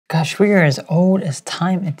Gosh, we are as old as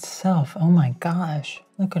time itself. Oh my gosh.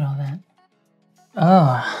 Look at all that.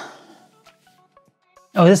 Oh.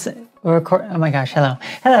 Oh my gosh, hello.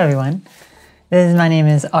 Hello everyone. My name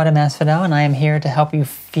is Autumn Asphodel and I am here to help you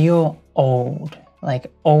feel old.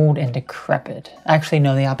 Like old and decrepit. Actually,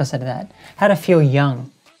 no, the opposite of that. How to feel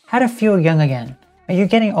young. How to feel young again. Are you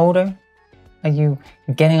getting older? Are you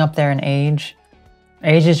getting up there in age?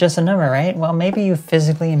 Age is just a number, right? Well, maybe you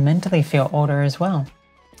physically and mentally feel older as well.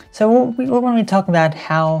 So we want to talk about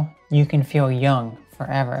how you can feel young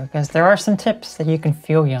forever, because there are some tips that you can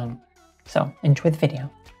feel young. So enjoy the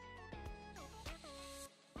video.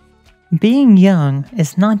 Being young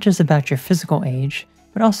is not just about your physical age,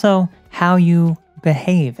 but also how you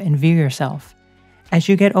behave and view yourself. As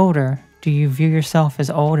you get older, do you view yourself as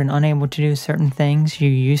old and unable to do certain things you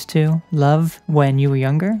used to love when you were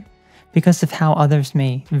younger? Because of how others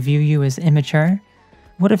may view you as immature?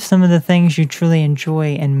 What if some of the things you truly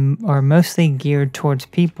enjoy and are mostly geared towards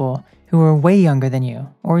people who are way younger than you,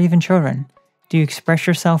 or even children? Do you express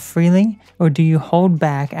yourself freely, or do you hold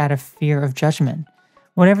back out of fear of judgment?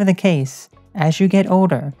 Whatever the case, as you get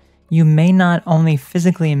older, you may not only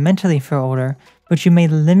physically and mentally feel older, but you may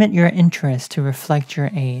limit your interest to reflect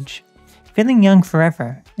your age. Feeling young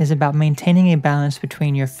forever is about maintaining a balance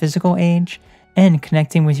between your physical age and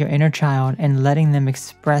connecting with your inner child and letting them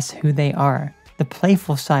express who they are, the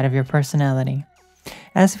playful side of your personality.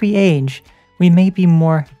 As we age, we may be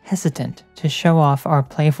more hesitant to show off our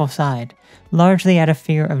playful side, largely out of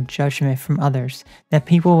fear of judgment from others, that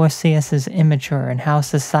people will see us as immature and how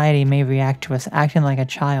society may react to us acting like a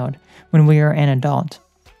child when we are an adult.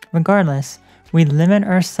 Regardless, we limit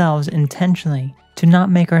ourselves intentionally to not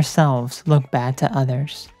make ourselves look bad to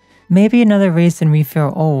others. Maybe another reason we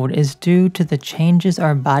feel old is due to the changes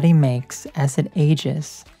our body makes as it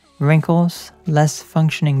ages. Wrinkles, less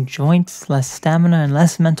functioning joints, less stamina, and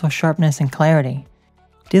less mental sharpness and clarity.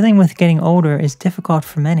 Dealing with getting older is difficult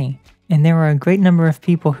for many, and there are a great number of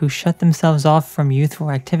people who shut themselves off from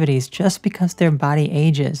youthful activities just because their body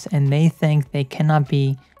ages and they think they cannot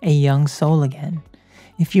be a young soul again.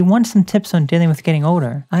 If you want some tips on dealing with getting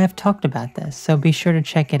older, I have talked about this, so be sure to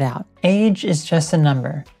check it out. Age is just a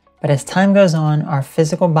number. But as time goes on, our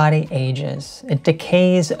physical body ages. It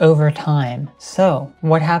decays over time. So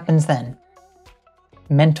what happens then?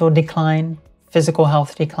 Mental decline, physical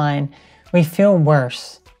health decline. We feel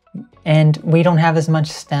worse and we don't have as much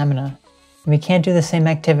stamina. We can't do the same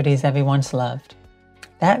activities that we once loved.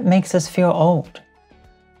 That makes us feel old.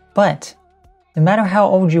 But no matter how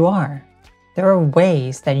old you are, there are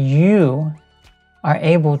ways that you are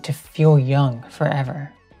able to feel young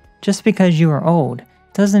forever. Just because you are old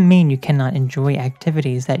doesn't mean you cannot enjoy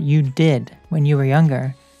activities that you did when you were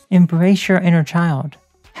younger. Embrace your inner child.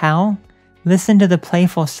 How? Listen to the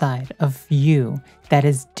playful side of you that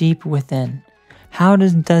is deep within. How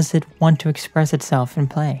does it want to express itself in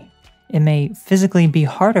play? It may physically be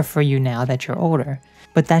harder for you now that you're older,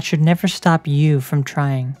 but that should never stop you from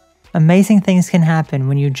trying. Amazing things can happen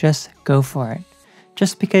when you just go for it.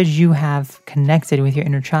 Just because you have connected with your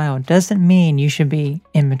inner child doesn't mean you should be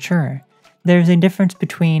immature. There's a difference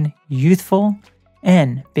between youthful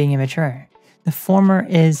and being immature. The former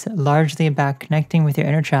is largely about connecting with your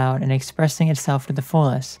inner child and expressing itself to the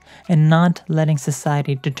fullest, and not letting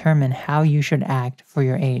society determine how you should act for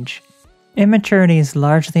your age. Immaturity is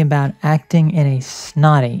largely about acting in a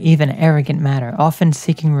snotty, even arrogant manner, often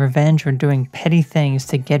seeking revenge or doing petty things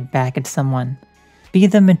to get back at someone. Be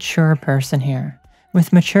the mature person here.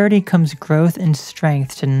 With maturity comes growth and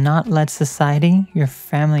strength to not let society, your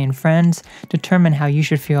family and friends determine how you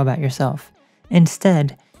should feel about yourself.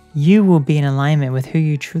 Instead, you will be in alignment with who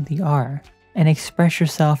you truly are and express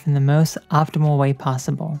yourself in the most optimal way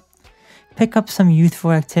possible. Pick up some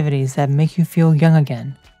youthful activities that make you feel young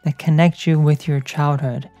again, that connect you with your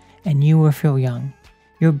childhood, and you will feel young.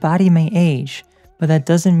 Your body may age, but that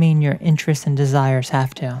doesn't mean your interests and desires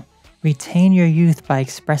have to. Retain your youth by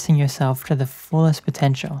expressing yourself to the fullest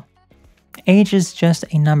potential. Age is just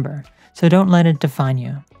a number, so don't let it define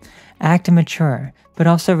you. Act mature, but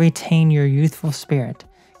also retain your youthful spirit,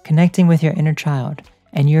 connecting with your inner child,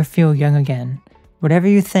 and you'll feel young again. Whatever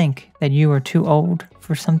you think that you are too old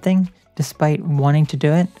for something, despite wanting to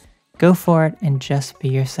do it, go for it and just be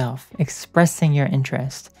yourself, expressing your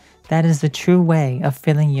interest. That is the true way of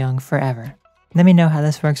feeling young forever. Let me know how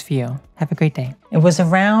this works for you. Have a great day. It was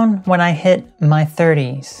around when I hit my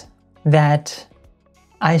 30s that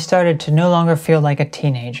I started to no longer feel like a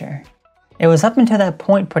teenager. It was up until that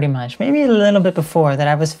point pretty much, maybe a little bit before, that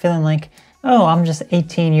I was feeling like, oh, I'm just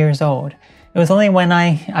 18 years old. It was only when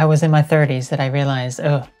I was in my 30s that I realized,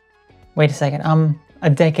 oh, wait a second, I'm a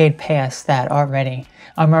decade past that already.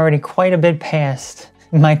 I'm already quite a bit past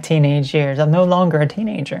my teenage years. I'm no longer a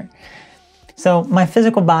teenager. So my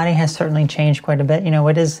physical body has certainly changed quite a bit.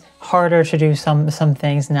 It is harder to do some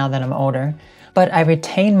things now that I'm older, but I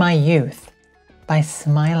retain my youth by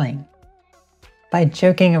smiling, by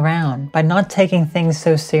joking around, by not taking things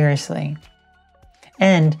so seriously,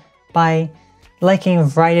 and by liking a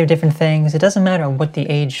variety of different things. It doesn't matter what the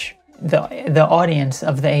age, the audience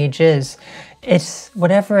of the age is. It's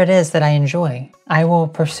whatever it is that I enjoy. I will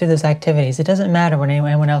pursue those activities. It doesn't matter what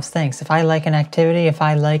anyone else thinks. If I like an activity, if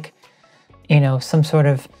I like, some sort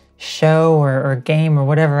of show or game or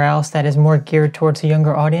whatever else that is more geared towards a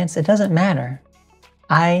younger audience, it doesn't matter.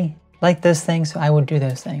 I like those things, so I will do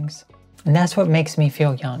those things. And that's what makes me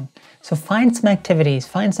feel young. So find some activities,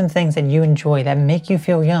 find some things that you enjoy that make you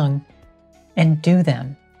feel young, and do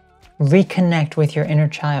them. Reconnect with your inner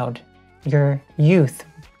child, your youth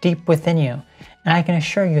deep within you. And I can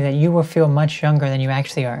assure you that you will feel much younger than you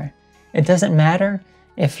actually are. It doesn't matter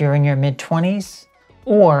if you're in your mid-20s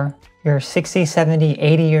or you're 60, 70,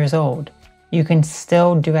 80 years old. You can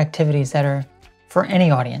still do activities that are for any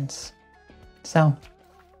audience. So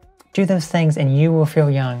do those things and you will feel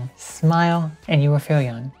young. Smile and you will feel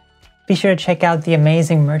young. Be sure to check out the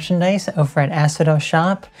amazing merchandise over at Asphodel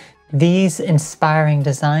Shop. These inspiring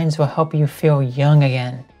designs will help you feel young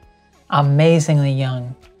again. Amazingly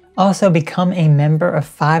young. Also, become a member of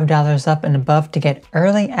 $5 Up and Above to get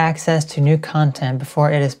early access to new content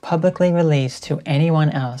before it is publicly released to anyone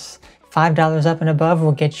else. $5 Up and Above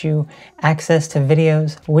will get you access to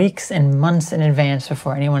videos weeks and months in advance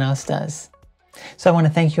before anyone else does. So I want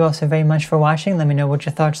to thank you all so very much for watching. Let me know what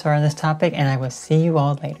your thoughts are on this topic, and I will see you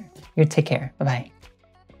all later. You take care. Bye-bye.